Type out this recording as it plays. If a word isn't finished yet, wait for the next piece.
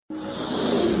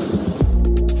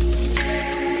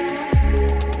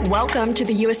Welcome to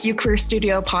the USU Career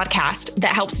Studio podcast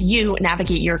that helps you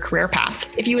navigate your career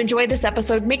path. If you enjoyed this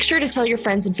episode, make sure to tell your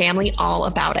friends and family all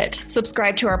about it.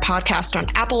 Subscribe to our podcast on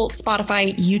Apple,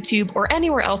 Spotify, YouTube, or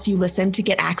anywhere else you listen to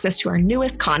get access to our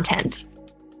newest content.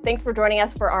 Thanks for joining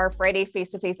us for our Friday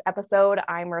face-to-face episode.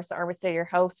 I'm Marissa Armistead, your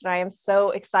host, and I am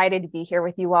so excited to be here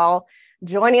with you all.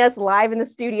 Joining us live in the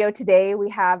studio today, we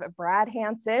have Brad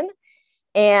Hanson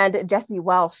and Jesse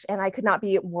Welsh, and I could not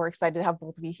be more excited to have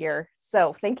both of you here.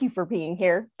 So thank you for being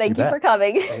here. Thank you for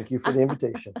coming. Thank you for the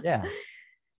invitation. Yeah.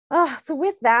 So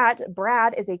with that,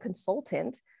 Brad is a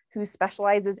consultant who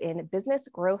specializes in business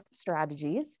growth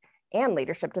strategies and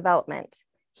leadership development.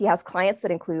 He has clients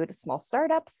that include small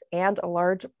startups and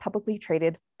large publicly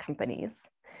traded companies.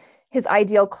 His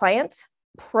ideal client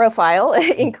profile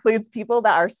includes people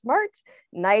that are smart,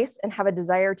 nice, and have a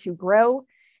desire to grow,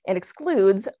 and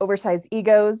excludes oversized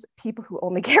egos, people who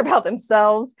only care about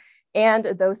themselves, and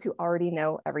those who already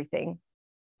know everything.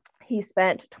 He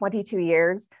spent 22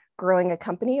 years growing a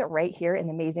company right here in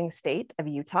the amazing state of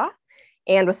Utah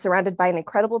and was surrounded by an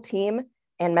incredible team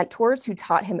and mentors who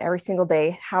taught him every single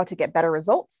day how to get better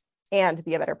results and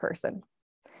be a better person.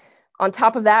 On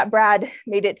top of that, Brad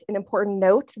made it an important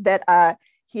note that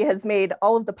he has made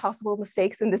all of the possible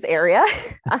mistakes in this area.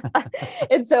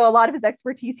 And so a lot of his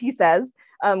expertise, he says,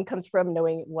 comes from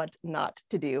knowing what not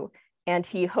to do. And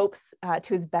he hopes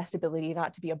to his best ability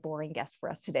not to be a boring guest for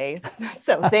us today.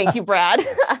 So thank you, Brad.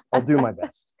 Yes, I'll do my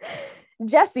best.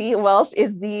 Jesse Welsh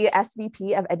is the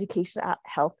SVP of Education at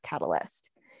Health Catalyst.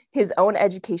 His own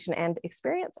education and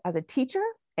experience as a teacher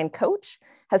and coach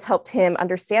has helped him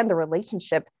understand the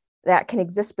relationship that can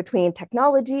exist between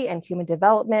technology and human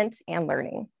development and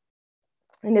learning.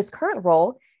 In his current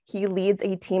role, he leads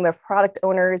a team of product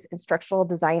owners, instructional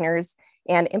designers,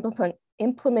 and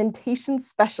implementation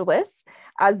specialists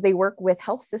as they work with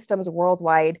health systems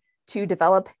worldwide to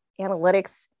develop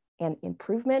analytics and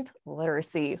improvement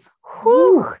literacy.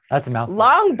 Whew. That's a mouthful.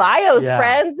 Long bios,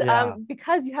 friends, yeah.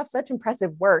 Because you have such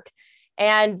impressive work.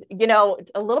 And, you know,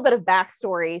 a little bit of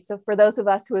backstory. So for those of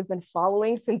us who have been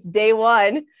following since day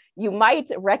one, you might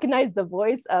recognize the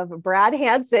voice of Brad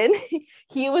Hanson.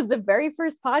 He was the very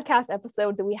first podcast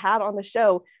episode that we had on the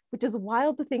show, which is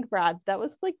wild to think, Brad. That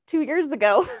was like 2 years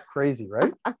ago. Crazy,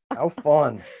 right? How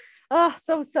fun.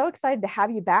 So excited to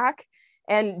have you back.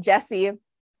 And Jesse,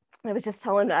 I was just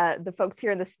telling the folks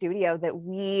here in the studio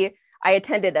that I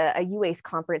attended a UACE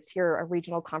conference here, a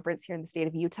regional conference here in the state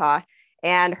of Utah,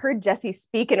 and heard Jesse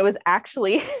speak. And it was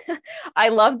actually, I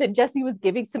loved that Jesse was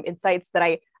giving some insights that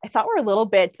I thought were a little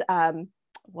bit,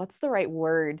 what's the right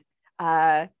word?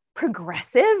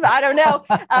 Progressive? I don't know.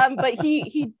 But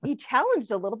he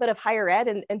challenged a little bit of higher ed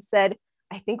and said,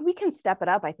 I think we can step it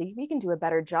up. I think we can do a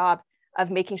better job of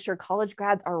making sure college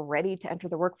grads are ready to enter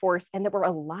the workforce and that we're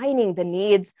aligning the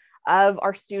needs of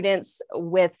our students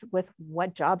with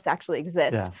what jobs actually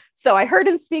exist. Yeah. So I heard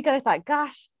him speak and I thought,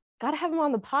 gosh, got to have him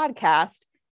on the podcast.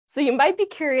 So you might be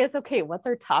curious, okay, what's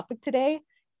our topic today?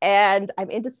 And I'm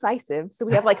indecisive. So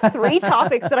we have like 3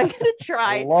 topics that I'm going to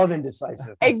try. I love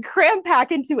indecisive. And cram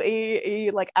pack into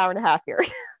a like hour and a half here.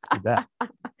 But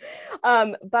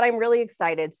I'm really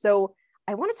excited. So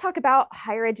I want to talk about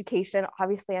higher education.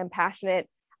 Obviously, I'm passionate.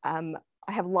 I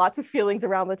have lots of feelings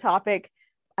around the topic.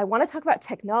 I want to talk about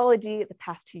technology. The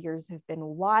past 2 years have been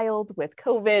wild with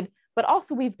COVID, but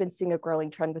also we've been seeing a growing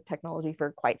trend with technology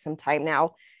for quite some time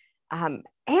now. And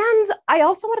I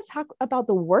also want to talk about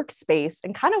the workspace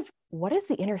and kind of what is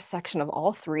the intersection of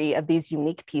all 3 of these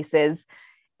unique pieces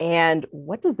and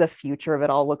what does the future of it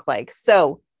all look like?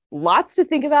 So lots to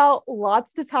think about,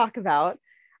 lots to talk about.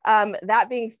 That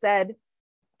being said,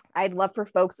 I'd love for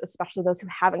folks, especially those who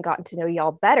haven't gotten to know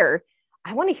y'all better,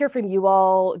 I want to hear from you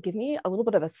all. Give me a little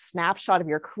bit of a snapshot of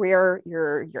your career,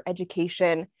 your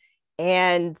education,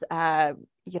 and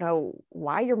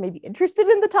why you're maybe interested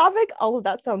in the topic. All of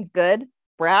that sounds good.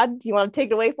 Brad, do you want to take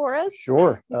it away for us?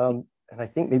 Sure. And I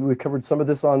think maybe we covered some of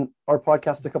this on our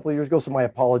podcast a couple of years ago. So my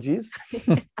apologies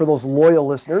for those loyal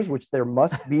listeners, which there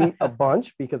must be a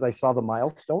bunch because I saw the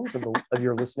milestones of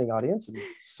your listening audience and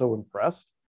so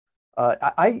impressed.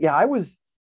 I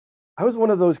was one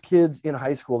of those kids in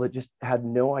high school that just had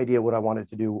no idea what I wanted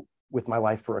to do with my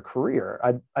life for a career.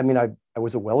 I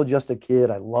was a well-adjusted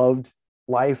kid. I loved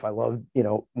life. I loved,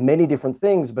 many different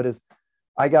things. But as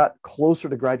I got closer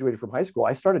to graduating from high school,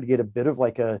 I started to get a bit of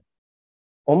like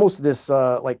almost this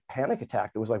panic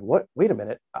attack that was like, what, wait a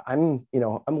minute, I'm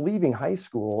leaving high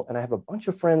school and I have a bunch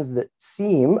of friends that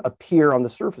appear on the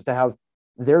surface to have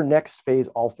their next phase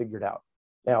all figured out.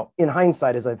 Now, in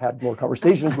hindsight, as I've had more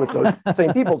conversations with those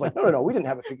same people, it's like, no, we didn't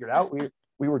have it figured out.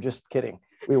 We We were just kidding.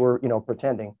 We were,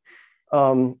 pretending.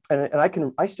 And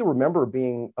I still remember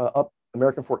being up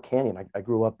American Fork Canyon. I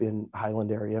grew up in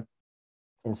Highland area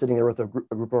and sitting there with a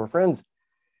group of our friends.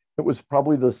 It was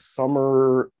probably the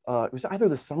summer, it was either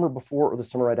the summer before or the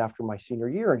summer right after my senior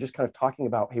year, and just kind of talking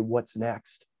about, hey, what's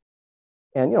next?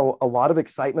 And, a lot of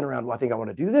excitement around, well, I think I want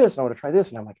to do this, and I want to try this.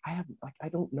 And I'm like, I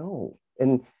don't know.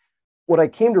 And what I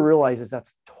came to realize is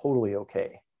that's totally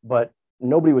okay. But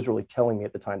nobody was really telling me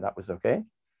at the time that was okay.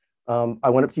 I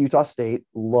went up to Utah State,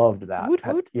 loved that. Woot,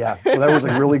 woot. Yeah, so that was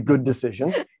a really good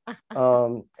decision.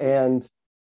 And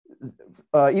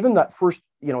even that first,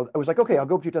 I was like, okay, I'll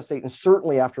go up to Utah State. And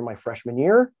certainly after my freshman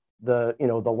year, the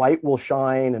light will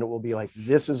shine and it will be like,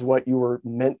 this is what you were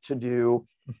meant to do.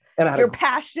 And I had your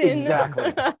passion.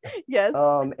 Exactly. Yes.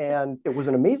 And it was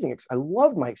an amazing, I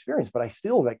loved my experience, but I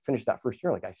still finished that first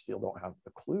year. I still don't have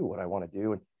a clue what I want to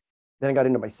do. And then I got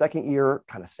into my second year,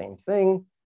 kind of same thing.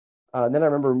 And then I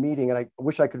remember meeting, and I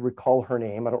wish I could recall her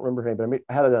name. I don't remember her name, but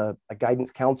I had a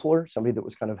guidance counselor, somebody that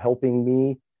was kind of helping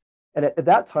me. And at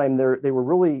that time, they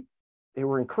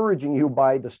were encouraging you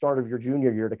by the start of your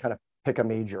junior year to kind of pick a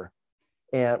major,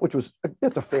 and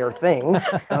it's a fair thing.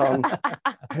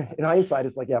 In hindsight,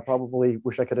 it's like, yeah, probably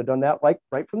wish I could have done that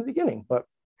right from the beginning.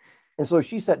 And so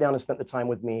she sat down and spent the time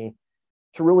with me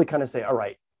to really kind of say, all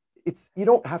right, you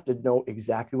don't have to know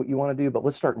exactly what you want to do, but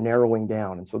let's start narrowing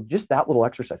down. And so just that little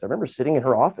exercise, I remember sitting in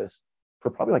her office for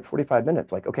probably 45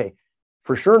 minutes, okay,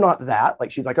 for sure not that.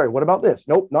 She's like, all right, what about this?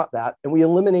 Nope, not that. And we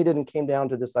eliminated and came down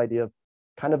to this idea of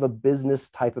kind of a business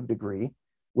type of degree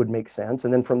would make sense.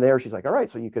 And then from there, she's like, all right,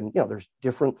 so you can, there's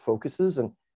different focuses.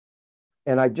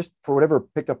 And I just, for whatever,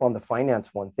 picked up on the finance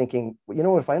one, thinking,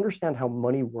 if I understand how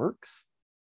money works,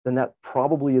 then that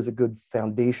probably is a good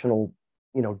foundational,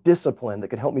 discipline that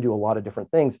could help me do a lot of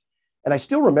different things. And I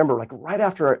still remember, right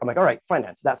after, I'm like, all right,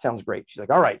 finance, that sounds great. She's like,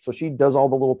 all right. So she does all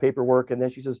the little paperwork. And then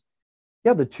she says,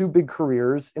 yeah, the two big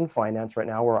careers in finance right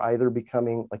now are either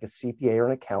becoming a CPA or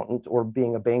an accountant or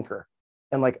being a banker.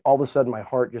 And all of a sudden my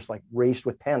heart just raced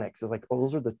with panic. So it's oh,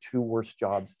 those are the two worst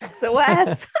jobs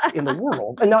in the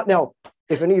world. And now,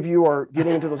 if any of you are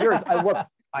getting into those areas,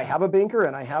 I have a banker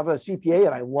and I have a CPA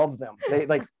and I love them. They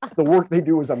the work they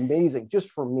do is amazing just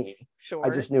for me. Sure. I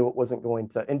just knew it wasn't going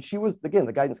to. And she was, again,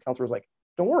 the guidance counselor was like,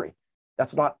 don't worry.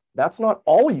 That's not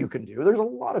all you can do. There's a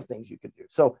lot of things you can do.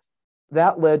 So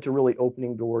that led to really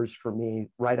opening doors for me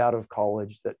right out of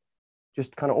college, that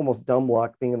just kind of almost dumb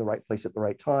luck, being in the right place at the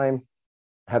right time,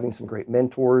 having some great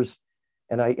mentors.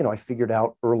 And I figured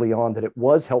out early on that it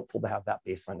was helpful to have that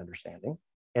baseline understanding.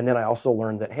 And then I also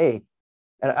learned that, hey,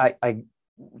 and I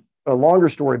a longer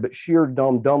story, but sheer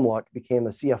dumb luck, became a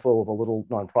CFO of a little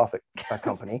nonprofit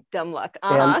company. Dumb luck.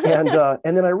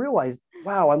 And then I realized,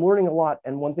 wow, I'm learning a lot.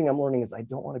 And one thing I'm learning is I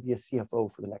don't want to be a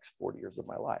CFO for the next 40 years of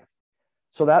my life.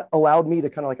 So that allowed me to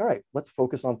kind of all right, let's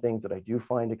focus on things that I do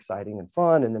find exciting and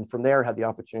fun. And then from there, had the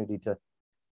opportunity to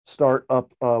start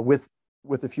up with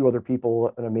a few other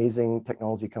people, an amazing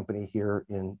technology company here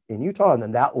in Utah. And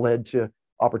then that led to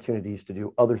opportunities to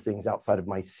do other things outside of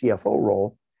my CFO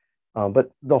role.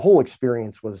 But the whole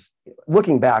experience was,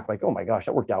 looking back, oh my gosh,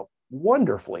 that worked out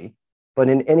wonderfully. But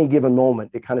in any given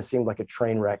moment, it kind of seemed like a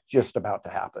train wreck just about to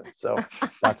happen. So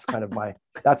that's kind of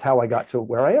that's how I got to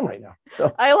where I am right now.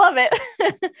 So I love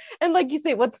it. And like you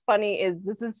say, what's funny is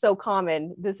this is so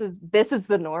common. This is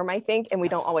the norm, I think. And we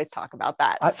don't always talk about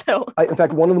that. In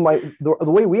fact, one of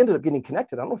the way we ended up getting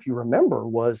connected, I don't know if you remember,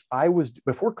 was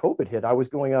before COVID hit, I was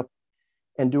going up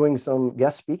and doing some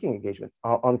guest speaking engagements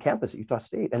on campus at Utah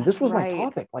State. And this was my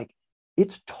topic.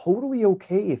 It's totally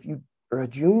okay if you are a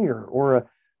junior or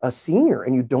a senior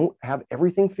and you don't have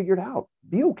everything figured out.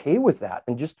 Be okay with that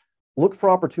and just look for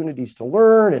opportunities to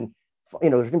learn. And,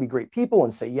 there's going to be great people,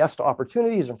 and say yes to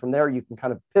opportunities. And from there, you can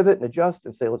kind of pivot and adjust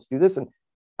and say, let's do this. And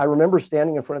I remember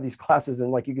standing in front of these classes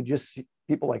and you could just see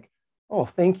people oh,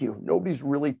 thank you. Nobody's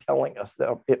really telling us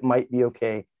that it might be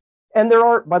okay. And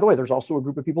by the way, there's also a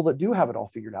group of people that do have it all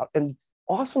figured out, and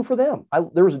awesome for them.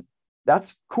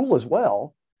 That's cool as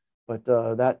well. But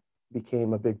that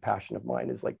became a big passion of mine,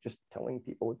 is just telling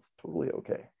people it's totally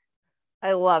okay.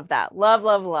 I love that. Love,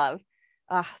 love, love.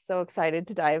 So excited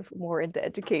to dive more into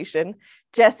education.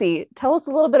 Jesse, tell us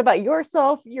a little bit about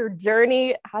yourself, your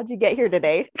journey. How'd you get here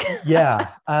today? Yeah.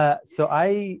 So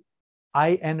I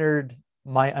entered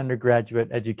my undergraduate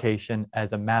education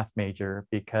as a math major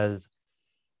because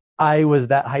I was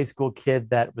that high school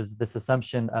kid that was this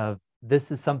assumption of,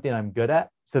 this is something I'm good at,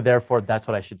 so therefore that's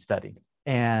what I should study.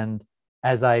 And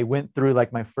as I went through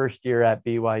my first year at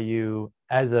BYU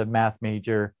as a math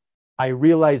major, I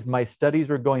realized my studies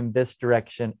were going this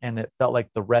direction and it felt like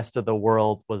the rest of the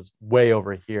world was way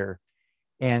over here.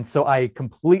 And so I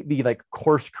completely like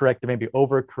course corrected, maybe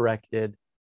overcorrected,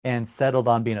 and settled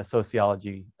on being a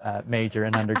sociology major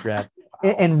in undergrad.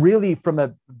 And really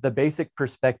from the basic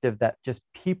perspective that just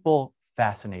people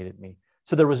fascinated me.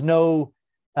 So there was no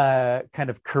kind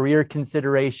of career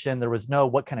consideration. There was no,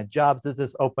 what kind of jobs does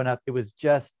this open up? It was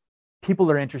just, people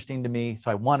are interesting to me.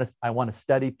 So I want to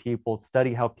study people,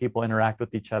 study how people interact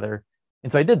with each other.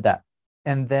 And so I did that.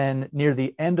 And then near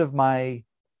the end of my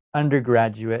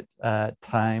undergraduate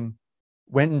time,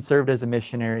 went and served as a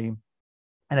missionary.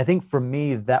 And I think for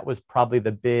me, that was probably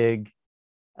the big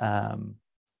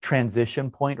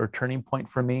transition point or turning point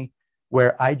for me,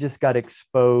 where I just got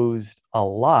exposed a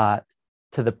lot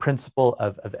to the principle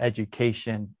of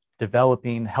education,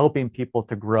 developing, helping people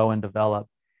to grow and develop.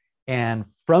 And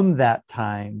from that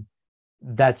time,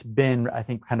 that's been, I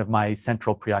think, kind of my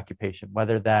central preoccupation,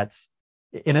 whether that's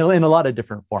in a lot of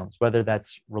different forms, whether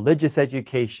that's religious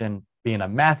education, being a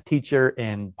math teacher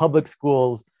in public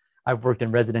schools. I've worked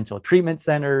in residential treatment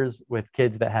centers with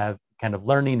kids that have kind of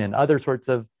learning and other sorts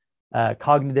of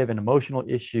cognitive and emotional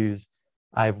issues.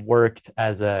 I've worked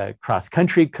as a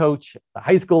cross-country coach at the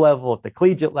high school level, at the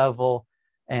collegiate level,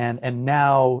 and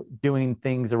now doing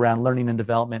things around learning and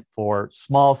development for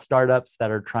small startups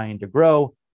that are trying to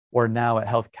grow, or now at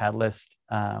Health Catalyst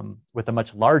with a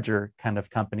much larger kind of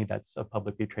company that's a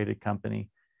publicly traded company.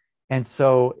 And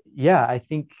so, yeah, I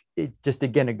think it just,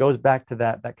 again, it goes back to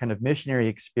that kind of missionary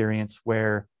experience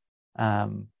where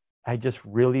I just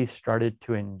really started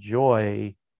to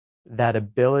enjoy that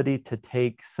ability to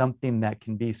take something that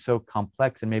can be so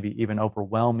complex and maybe even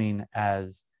overwhelming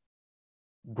as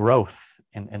growth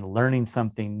and learning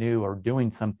something new or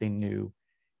doing something new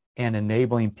and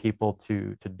enabling people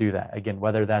to do that. Again,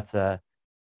 whether that's a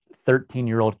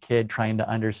 13-year-old kid trying to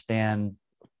understand,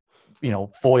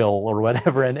 FOIL or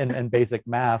whatever and basic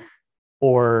math,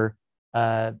 or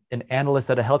an analyst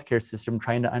at a healthcare system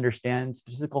trying to understand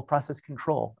statistical process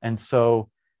control. And so,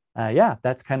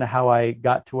 that's kind of how I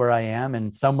got to where I am.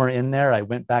 And somewhere in there, I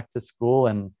went back to school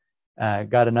and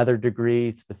got another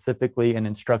degree specifically in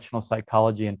instructional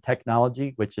psychology and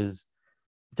technology, which is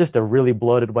just a really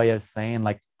bloated way of saying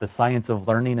like the science of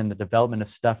learning and the development of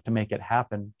stuff to make it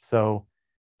happen. So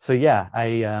yeah,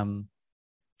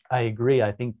 I agree.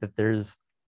 I think that there's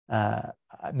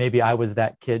maybe I was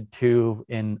that kid too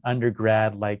in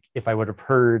undergrad. Like if I would have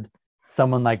heard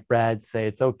someone like Brad say,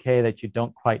 it's okay that you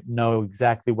don't quite know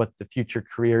exactly what the future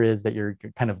career is that you're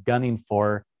kind of gunning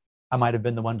for, I might have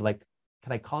been the one to like,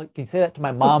 can you say that to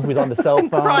my mom who's on the cell phone?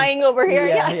 Crying over here.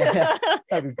 Yeah.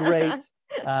 That'd be great.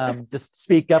 Just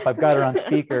speak up. I've got her on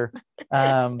speaker.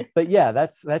 But yeah,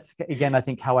 that's again, I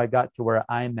think how I got to where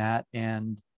I'm at.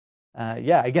 And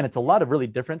again, it's a lot of really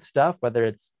different stuff, whether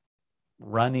it's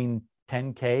running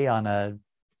 10K on a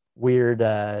weird,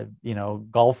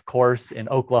 golf course in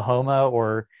Oklahoma,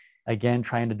 or again,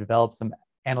 trying to develop some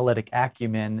analytic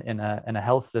acumen in a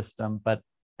health system. But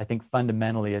I think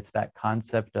fundamentally it's that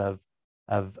concept of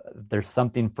there's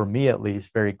something, for me at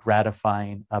least, very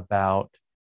gratifying about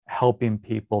helping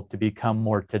people to become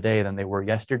more today than they were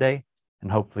yesterday,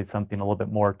 and hopefully something a little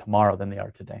bit more tomorrow than they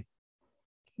are today.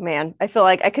 Man, I feel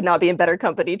like I could not be in better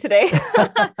company today.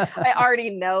 I already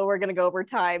know we're going to go over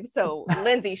time. So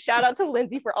Lindsay, shout out to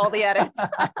Lindsay for all the edits.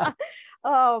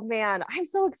 Oh man, I'm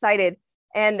so excited.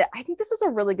 And I think this is a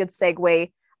really good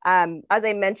segue. As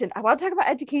I mentioned, I want to talk about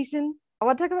education. I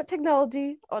want to talk about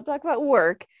technology. I want to talk about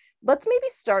work. Let's maybe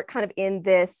start kind of in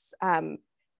this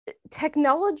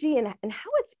technology and how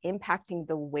it's impacting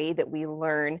the way that we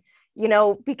learn,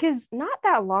 because not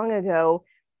that long ago,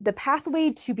 the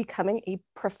pathway to becoming a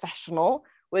professional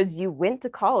was you went to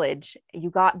college,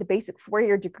 you got the basic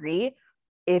 4-year degree.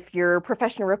 If your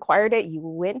profession required it, you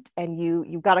went and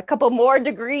you got a couple more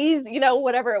degrees,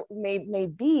 whatever it may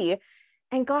be.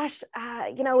 And gosh,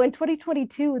 in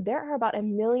 2022, there are about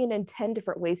 1,010,000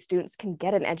 different ways students can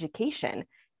get an education.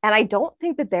 And I don't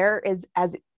think that there is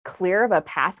as clear of a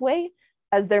pathway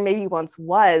as there maybe once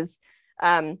was.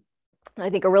 I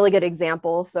think a really good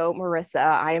example. So Marissa,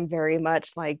 I am very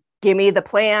much like, give me the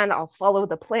plan. I'll follow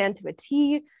the plan to a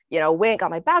T. Went, got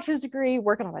my bachelor's degree,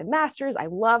 working on my master's. I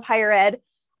love higher ed.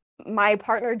 My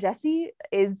partner, Jesse,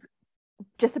 is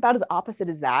just about as opposite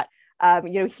as that.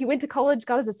 He went to college,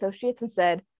 got his associates, and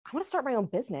said, I want to start my own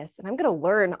business and I'm going to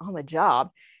learn on the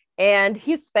job. And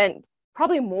he spent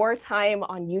probably more time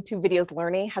on YouTube videos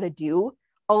learning how to do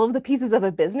all of the pieces of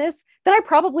a business than I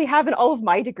probably have in all of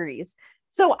my degrees.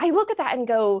 So I look at that and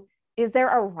go, is there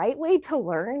a right way to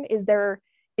learn? Is there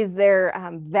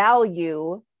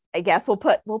value? I guess we'll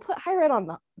put higher ed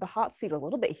on the hot seat a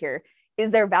little bit here.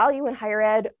 Is there value in higher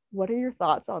ed? What are your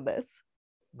thoughts on this?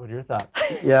 What are your thoughts?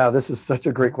 Yeah, this is such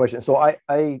a great question. So I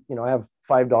have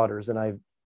 5 daughters, and I've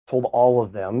told all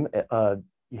of them,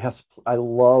 yes, I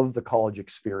love the college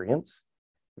experience.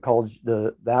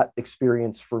 That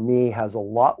experience for me has a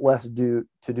lot less to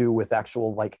do with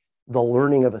actual, like, the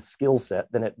learning of a skill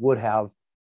set than it would have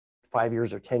 5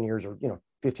 years or 10 years or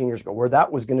 15 years ago, where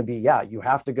that was going to be, yeah, you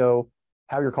have to go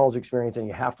have your college experience and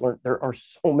you have to learn. There are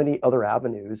so many other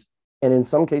avenues, and in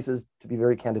some cases, to be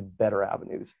very candid, better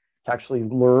avenues to actually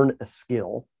learn a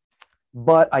skill.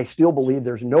 But I still believe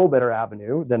there's no better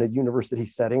avenue than a university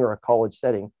setting or a college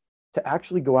setting to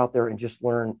actually go out there and just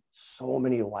learn so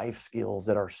many life skills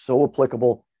that are so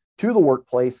applicable to the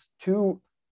workplace, to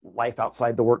life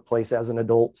outside the workplace as an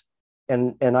adult.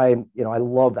 And I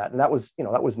love that. And that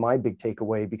was my big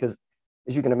takeaway, because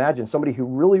as you can imagine, somebody who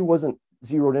really wasn't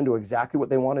zeroed into exactly what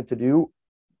they wanted to do,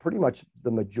 pretty much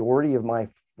the majority of my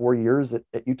 4 years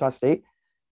at Utah State,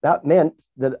 that meant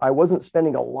that I wasn't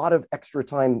spending a lot of extra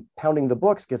time pounding the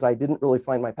books because I didn't really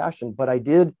find my passion, but I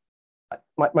did.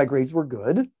 My grades were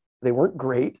good. They weren't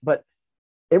great, but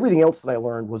everything else that I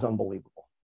learned was unbelievable.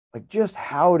 Like, just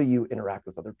how do you interact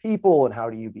with other people and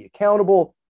how do you be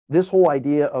accountable? This whole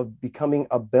idea of becoming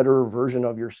a better version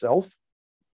of yourself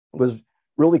was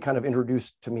really kind of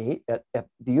introduced to me at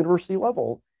the university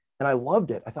level. And I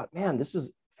loved it. I thought, man, this is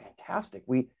fantastic.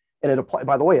 And it applies,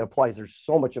 by the way, it applies. There's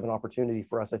so much of an opportunity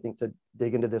for us, I think, to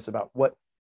dig into this about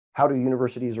how do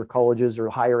universities or colleges or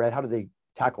higher ed, how do they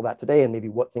tackle that today? And maybe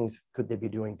what things could they be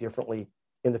doing differently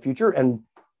in the future? And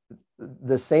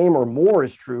the same or more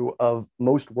is true of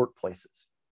most workplaces,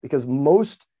 because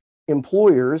most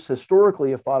employers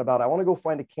historically have thought about, I want to go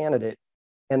find a candidate.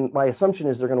 And my assumption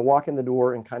is they're going to walk in the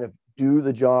door and kind of do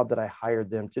the job that I hired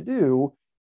them to do.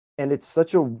 And it's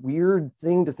such a weird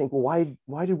thing to think, well,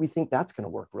 why do we think that's going to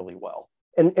work really well?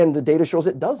 And the data shows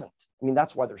it doesn't. I mean,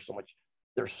 that's why there's so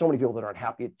many people that aren't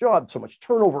happy at jobs, so much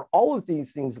turnover. All of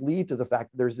these things lead to the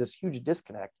fact that there's this huge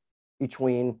disconnect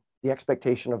between the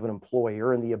expectation of an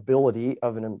employer and the ability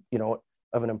of an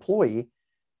employee.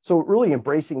 So really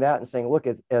embracing that and saying, look,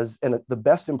 and the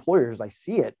best employers, I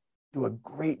see it, do a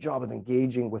great job of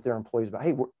engaging with their employees about,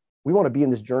 hey, we want to be in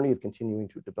this journey of continuing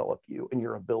to develop you and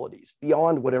your abilities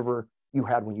beyond whatever you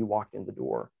had when you walked in the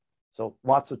door. So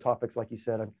lots of topics, like you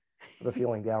said. I have a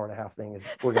feeling the hour-and-a-half thing is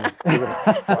we're gonna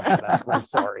crush that. I'm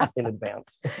sorry in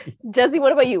advance. Jesse,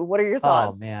 what about you? What are your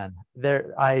thoughts? Oh man,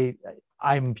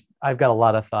 I've got a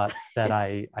lot of thoughts that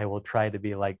I will try to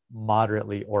be like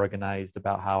moderately organized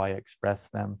about how I express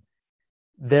them.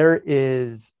 There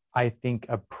is, I think,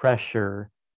 a pressure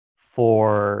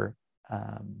for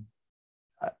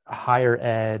higher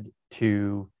ed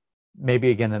to, maybe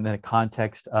again in the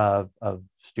context of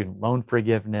student loan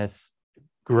forgiveness,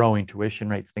 growing tuition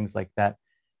rates, things like that,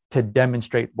 to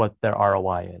demonstrate what their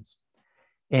ROI is.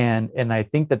 And I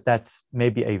think that that's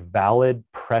maybe a valid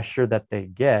pressure that they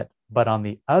get. But on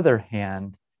the other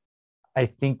hand, I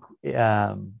think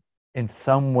in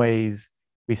some ways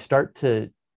we start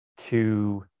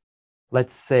to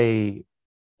let's say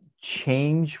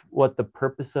change what the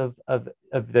purpose of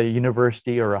the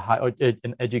university or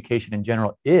an education in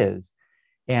general is,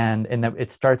 and that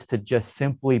it starts to just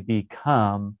simply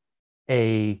become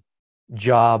a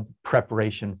job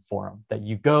preparation forum, that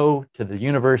you go to the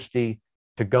university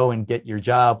to go and get your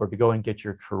job or to go and get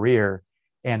your career.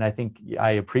 And I think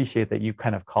I appreciate that you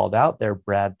kind of called out there,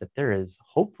 Brad, that there is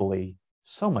hopefully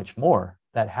so much more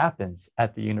that happens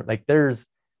at the university. Like there's,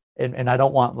 and I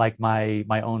don't want like my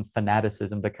own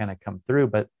fanaticism to kind of come through,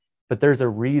 but there's a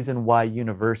reason why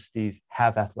universities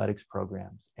have athletics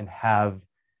programs and have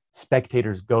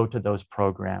spectators go to those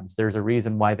programs. There's a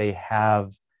reason why they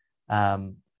have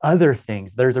other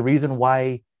things. There's a reason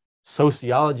why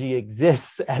sociology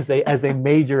exists as a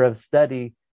major of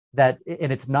study, that,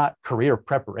 and it's not career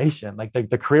preparation. Like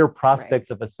the career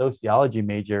prospects of a sociology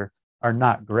major are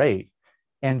not great.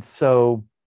 And so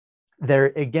there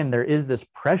is this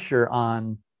pressure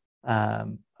on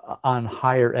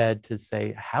higher ed to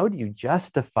say, how do you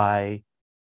justify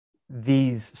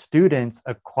these students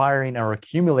acquiring or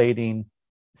accumulating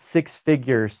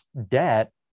 6-figure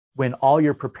debt when all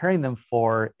you're preparing them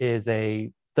for is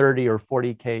a 30 or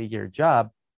 40K a year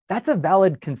job? That's a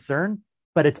valid concern,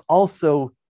 but it's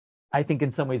also, I think,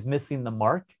 in some ways missing the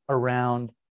mark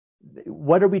around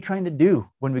what are we trying to do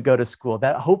when we go to school.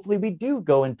 That hopefully we do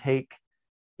go and take,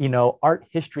 art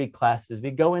history classes. We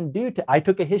go and I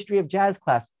took a history of jazz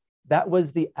class. That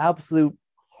was the absolute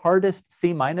hardest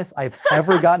C- I've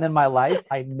ever gotten in my life.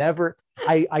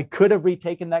 I could have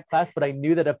retaken that class, but I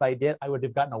knew that if I did, I would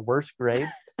have gotten a worse grade.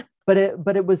 But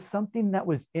it was something that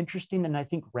was interesting and I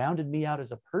think rounded me out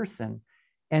as a person.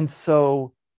 And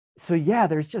so so yeah,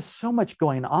 there's just so much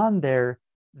going on there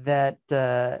that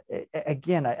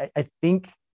again,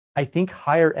 I think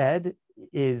higher ed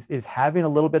is having a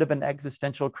little bit of an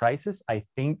existential crisis. I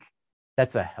think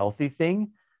that's a healthy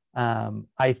thing.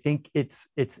 I think it's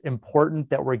important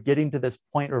that we're getting to this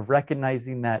point of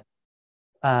recognizing that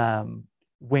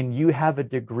when you have a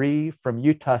degree from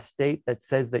Utah State that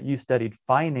says that you studied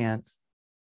finance,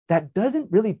 that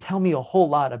doesn't really tell me a whole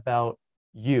lot about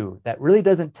you. That really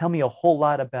doesn't tell me a whole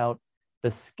lot about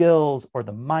the skills or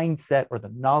the mindset or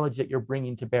the knowledge that you're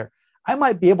bringing to bear. I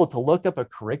might be able to look up a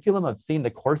curriculum of seeing the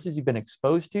courses you've been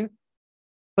exposed to,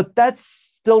 but that's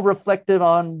still reflected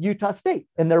on Utah State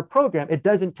and their program. It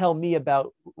doesn't tell me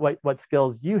about what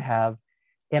skills you have.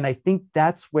 And I think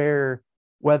that's where,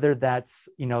 whether that's,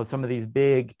 some of these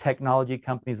big technology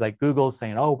companies like Google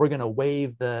saying, oh, we're going to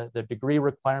waive the degree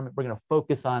requirement. We're going to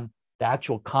focus on the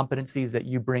actual competencies that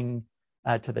you bring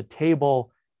to the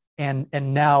table. And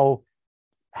now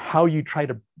how you try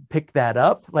to pick that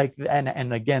up,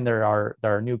 and again, there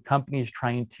are new companies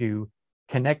trying to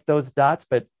connect those dots,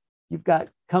 but you've got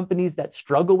companies that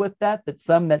struggle with that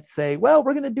some that say, well,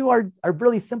 we're going to do our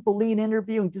really simple lean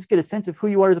interview and just get a sense of who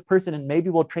you are as a person, and maybe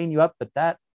we'll train you up, but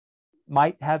that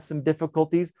might have some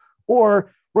difficulties.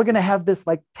 Or we're going to have this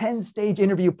 10-stage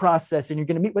interview process, and you're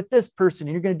going to meet with this person,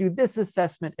 and you're going to do this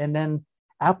assessment, and then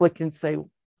applicants say,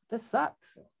 this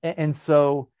sucks. And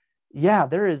so, yeah,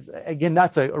 there is, again,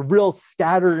 that's a real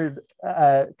scattered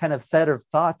kind of set of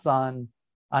thoughts on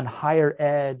higher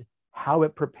ed, how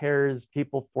it prepares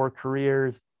people for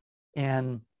careers,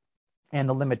 and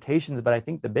the limitations. But I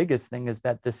think the biggest thing is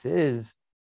that this is,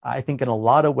 I think in a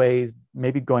lot of ways,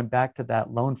 maybe going back to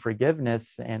that loan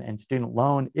forgiveness and student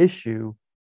loan issue,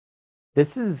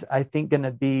 this is, I think, going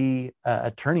to be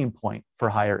a turning point for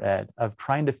higher ed of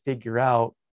trying to figure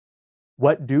out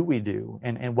what do we do,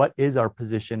 and what is our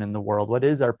position in the world? What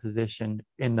is our position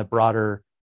in the broader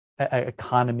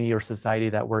economy or society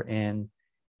that we're in?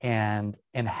 And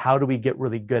how do we get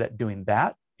really good at doing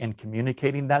that and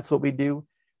communicating that's what we do,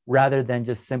 rather than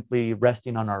just simply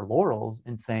resting on our laurels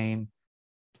and saying,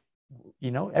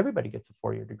 everybody gets a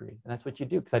 4-year degree and that's what you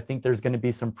do. Because I think there's going to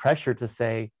be some pressure to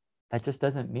say that just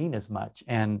doesn't mean as much.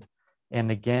 And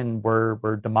again,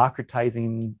 we're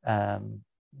democratizing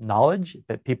knowledge,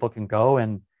 that people can go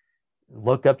and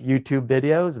look up YouTube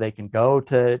videos. They can go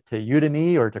to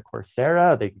Udemy or to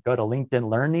Coursera. They can go to LinkedIn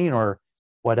Learning or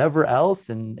whatever else,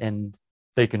 and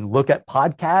they can look at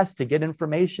podcasts to get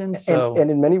information. So, and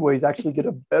in many ways, actually get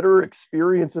a better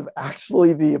experience of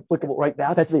actually the applicable, right?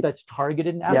 That's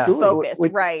targeted and absolutely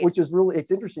focused, right? Which is really,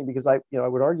 it's interesting because I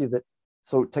would argue that,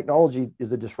 so technology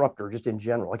is a disruptor just in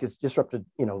general. It's disrupted,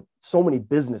 so many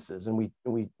businesses, and we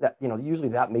that, usually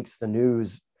that makes the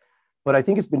news. But I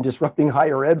think it's been disrupting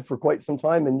higher ed for quite some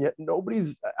time, and yet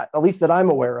nobody's, at least that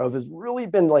I'm aware of, has really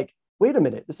been like, wait a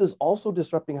minute, this is also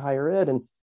disrupting higher ed. And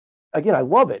again, I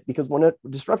love it, because when a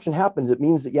disruption happens, it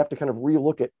means that you have to kind of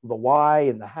relook at the why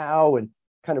and the how and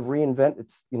kind of reinvent.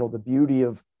 It's, the beauty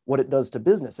of what it does to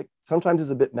business. It sometimes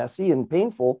is a bit messy and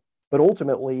painful, but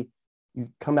ultimately you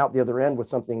come out the other end with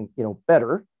something,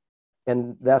 better.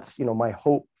 And that's, my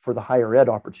hope for the higher ed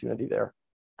opportunity there.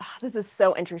 Oh, this is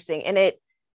so interesting. And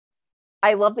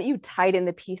I love that you tied in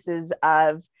the pieces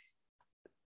of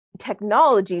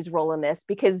technology's role in this,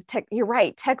 because you're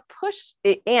right, tech push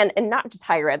it, and not just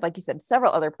higher ed, like you said,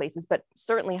 several other places, but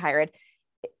certainly higher ed,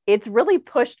 it's really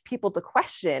pushed people to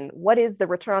question what is the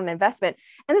return on investment.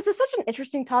 And this is such an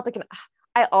interesting topic. And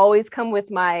I always come with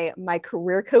my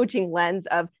career coaching lens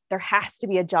of there has to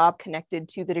be a job connected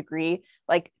to the degree.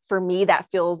 Like for me, that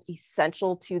feels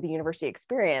essential to the university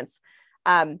experience.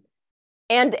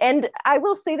 And I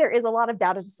will say there is a lot of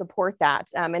data to support that.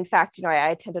 In fact, I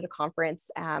attended a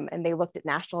conference and they looked at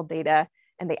national data,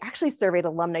 and they actually surveyed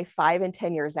alumni 5 and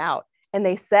 10 years out. And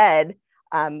they said,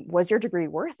 was your degree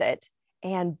worth it?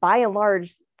 And by and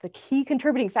large, the key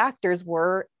contributing factors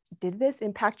were, did this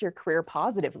impact your career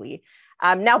positively?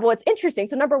 Now, what's interesting,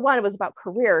 so number one, it was about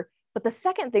career, but the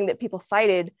second thing that people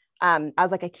cited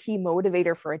as like a key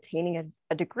motivator for attaining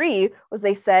a degree was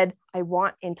they said, I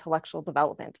want intellectual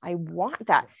development. I want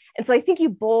that. And so I think you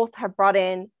both have brought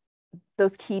in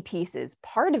those key pieces.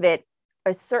 Part of it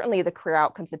is certainly the career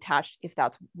outcomes attached, if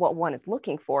that's what one is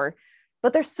looking for,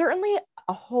 but there's certainly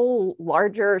a whole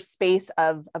larger space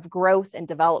of growth and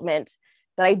development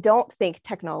that I don't think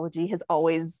technology has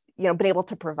always, been able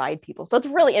to provide people. So it's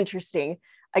really interesting.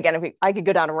 Again, I could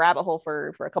go down a rabbit hole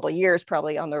for a couple of years,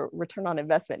 probably on the return on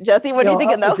investment. Jesse, what are you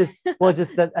thinking though?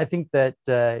 Just that I think that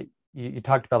you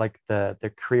talked about like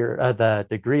the career, the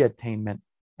degree attainment.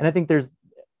 And I think there's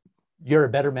you're a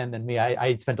better man than me.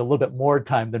 I spent a little bit more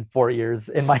time than 4 years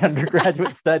in my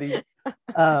undergraduate studies.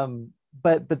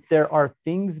 But there are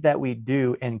things that we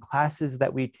do and classes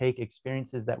that we take,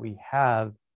 experiences that we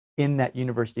have in that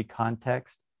university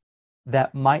context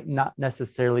that might not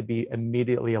necessarily be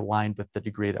immediately aligned with the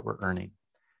degree that we're earning,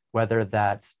 whether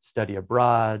that's study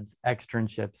abroad,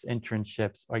 externships,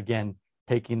 internships, or again,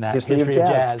 taking that history of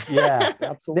jazz. Yeah,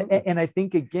 absolutely. And I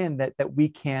think, again, that we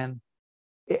can,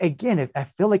 again, I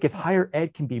feel like if higher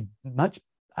ed can be much,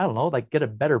 I don't know, like get a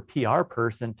better PR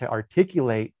person to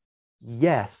articulate,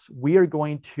 yes, we are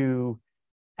going to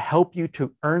help you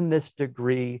to earn this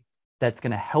degree that's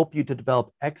going to help you to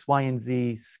develop X, Y, and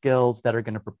Z skills that are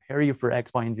going to prepare you for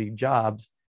X, Y, and Z jobs.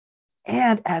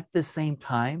 And at the same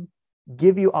time,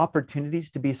 give you opportunities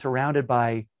to be surrounded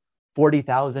by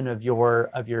 40,000 of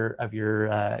your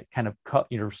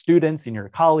your students and your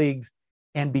colleagues,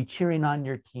 and be cheering on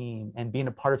your team and being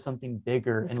a part of something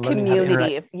bigger This and learning community. how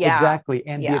to interact. Yeah. Exactly.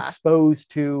 And be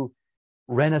exposed to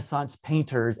Renaissance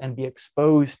painters and be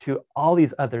exposed to all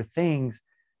these other things.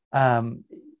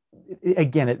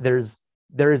 Again, there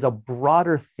is a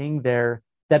broader thing there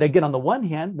that, again, on the one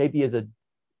hand, maybe is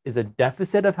a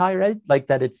deficit of higher ed, like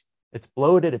that it's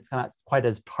bloated, it's not quite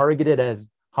as targeted as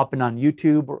hopping on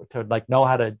YouTube or to like know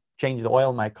how to change the oil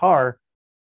in my car.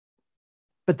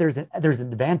 But there's an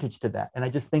advantage to that. And I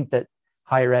just think that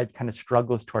higher ed kind of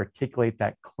struggles to articulate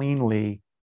that cleanly,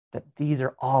 that these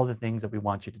are all the things that we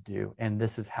want you to do. And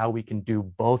this is how we can do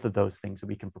both of those things, so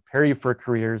we can prepare you for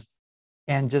careers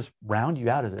and just round you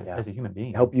out as a human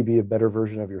being. Help you be a better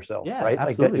version of yourself, right? Absolutely.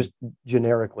 Like that, just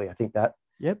generically, I think that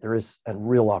there is a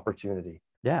real opportunity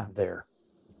there.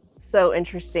 So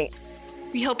interesting.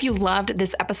 We hope you loved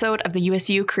this episode of the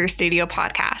USU Career Studio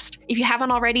podcast. If you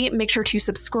haven't already, make sure to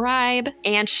subscribe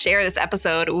and share this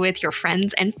episode with your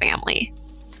friends and family.